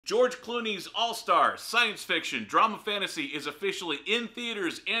George Clooney's all-star science fiction drama fantasy is officially in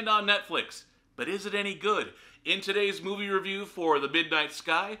theaters and on Netflix. But is it any good? In today's movie review for The Midnight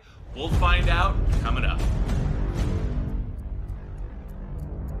Sky, we'll find out coming up.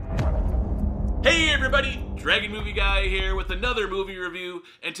 Hey everybody, Dragon Movie Guy here with another movie review,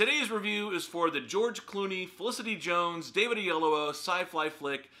 and today's review is for the George Clooney, Felicity Jones, David Oyelowo sci-fi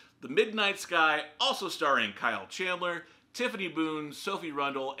flick, The Midnight Sky, also starring Chandler, Tiffany, Boone, Sophie,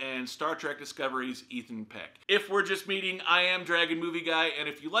 Rundle, and Star Trek Discovery's Peck. If we're just meeting, I am Dragon Movie Guy, and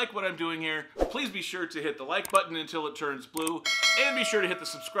if you like what I'm doing here, please be sure to hit the like button until it turns blue, and be sure to hit the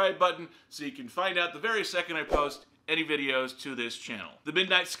subscribe button so you can find out the very second I post any videos to this channel. The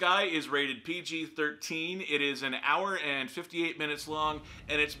Midnight Sky is rated PG-13. It is an hour and 58 minutes long,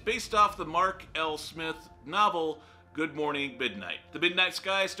 and it's based off the Mark L. Smith novel Good Morning, Midnight. The Midnight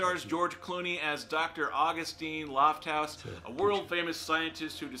Sky stars George Clooney as Dr. Augustine Lofthouse, a world-famous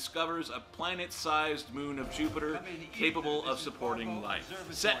scientist who discovers a planet-sized moon of Jupiter capable of supporting life.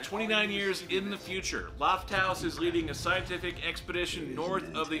 Set 29 years in the future, Lofthouse is leading a scientific expedition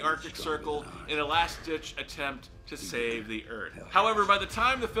north of the Arctic Circle in a last-ditch attempt to save the Earth. However, by the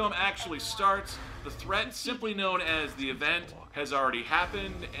time the film actually starts, the threat simply known as the event has already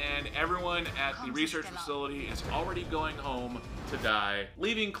happened, and everyone at the research facility is already going home to die,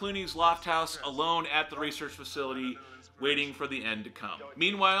 leaving Clooney's Lofthouse alone at the research facility, waiting for the end to come.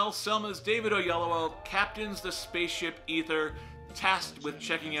 Meanwhile, Selma's David Oyelowo captains the spaceship Aether, tasked with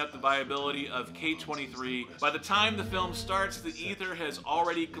checking out the viability of K-23. By the time the film starts, the Aether has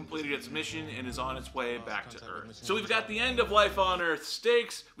already completed its mission and is on its way back to Earth. So we've got the end of life on Earth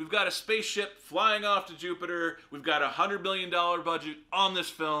stakes, we've got a spaceship flying off to Jupiter, we've got a $100 million budget on this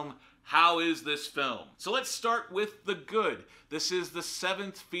film. How is this film? So let's start with the good. This is the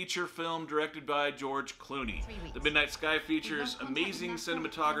 7th feature film directed by George Clooney. The Midnight Sky features amazing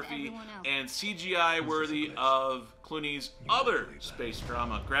cinematography and CGI worthy of Clooney's other space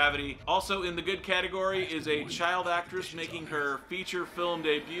drama, Gravity. Also in the good category is a child actress making her feature film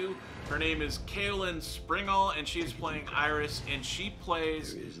debut. Her name is Caoilinn Springall, and she's playing Iris, and she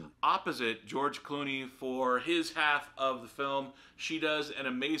plays opposite George Clooney for his half of the film. She does an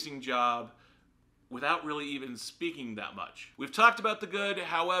amazing job without really even speaking that much. We've talked about the good,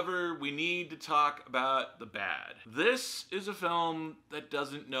 however, we need to talk about the bad. This is a film that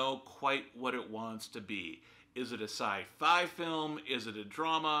doesn't know quite what it wants to be. Is it a sci-fi film? Is it a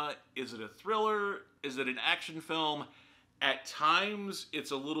drama? Is it a thriller? Is it an action film? At times,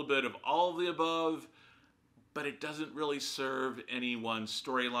 it's a little bit of all of the above, but it doesn't really serve any one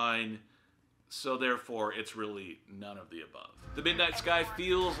storyline, so therefore it's really none of the above. The Midnight Sky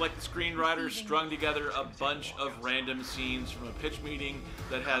feels like the screenwriters strung together a bunch of random scenes from a pitch meeting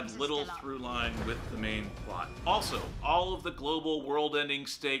that had little through line with the main plot. Also, all of the global world-ending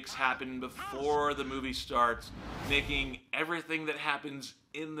stakes happen before the movie starts, making everything that happens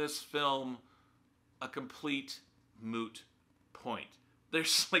in this film a complete moot point.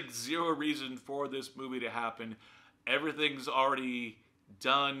 There's like zero reason for this movie to happen. Everything's already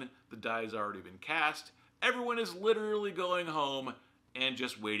done. The die's already been cast. Everyone is literally going home and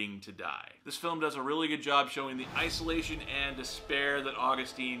just waiting to die. This film does a really good job showing the isolation and despair that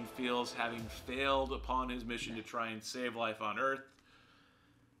Augustine feels having failed upon his mission to try and save life on Earth.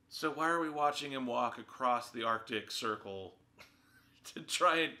 So why are we watching him walk across the Arctic Circle to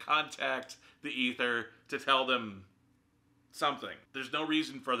try and contact the Aether to tell them something? There's no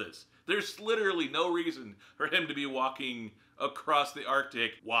reason for this. There's literally no reason for him to be walking across the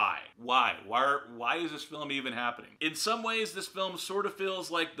Arctic. Why? Why is this film even happening? In some ways, this film sort of feels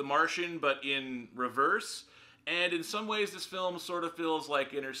like The Martian, but in reverse. And in some ways, this film sort of feels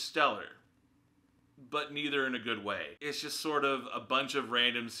like Interstellar, but neither in a good way. It's just sort of a bunch of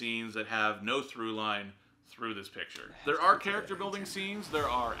random scenes that have no through line through this picture. There are character building scenes, there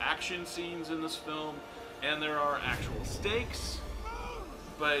are action scenes in this film, and there are actual stakes,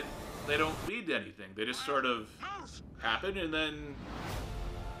 but they don't lead to anything. They just sort of happen, and then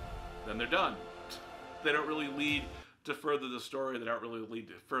they're done. They don't really lead to further the story. They don't really lead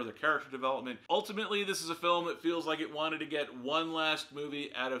to further character development. Ultimately, this is a film that feels like it wanted to get one last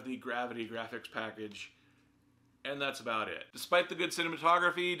movie out of the Gravity graphics package, and that's about it. Despite the good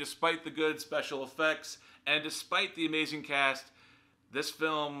cinematography, despite the good special effects, and despite the amazing cast, this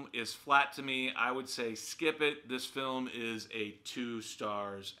film is flat to me. I would say skip it. This film is a 2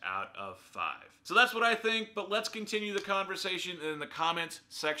 stars out of 5. So that's what I think, but let's continue the conversation in the comments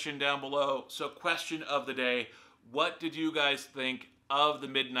section down below. So question of the day, what did you guys think of The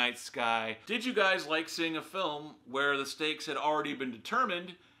Midnight Sky? Did you guys like seeing a film where the stakes had already been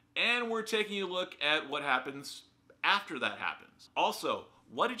determined and we're taking a look at what happens after that happens? Also,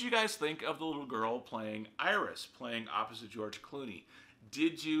 What did you guys think of the little girl playing Iris, playing opposite George Clooney?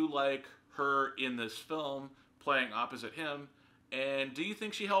 Did you like her in this film, playing opposite him? And do you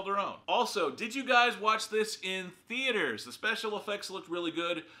think she held her own? Also, did you guys watch this in theaters? The special effects looked really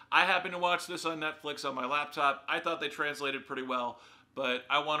good. I happened to watch this on Netflix on my laptop. I thought they translated pretty well, but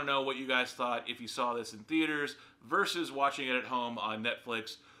I want to know what you guys thought if you saw this in theaters versus watching it at home on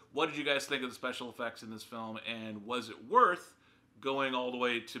Netflix. What did you guys think of the special effects in this film, and was it worth going all the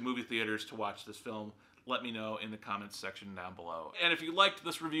way to movie theaters to watch this film? Let me know in the comments section down below. And if you liked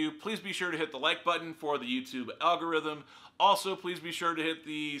this review, please be sure to hit the like button for the YouTube algorithm. Also, please be sure to hit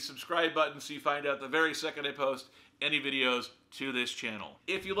the subscribe button so you find out the very second I post any videos to this channel.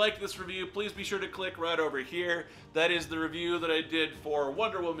 If you liked this review, please be sure to click right over here. That is the review that I did for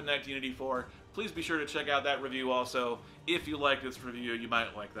Wonder Woman 1984. Please be sure to check out that review also. If you like this review, you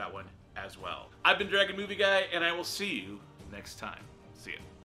might like that one as well. I've been Dragon Movie Guy, and I will see you next time. See ya.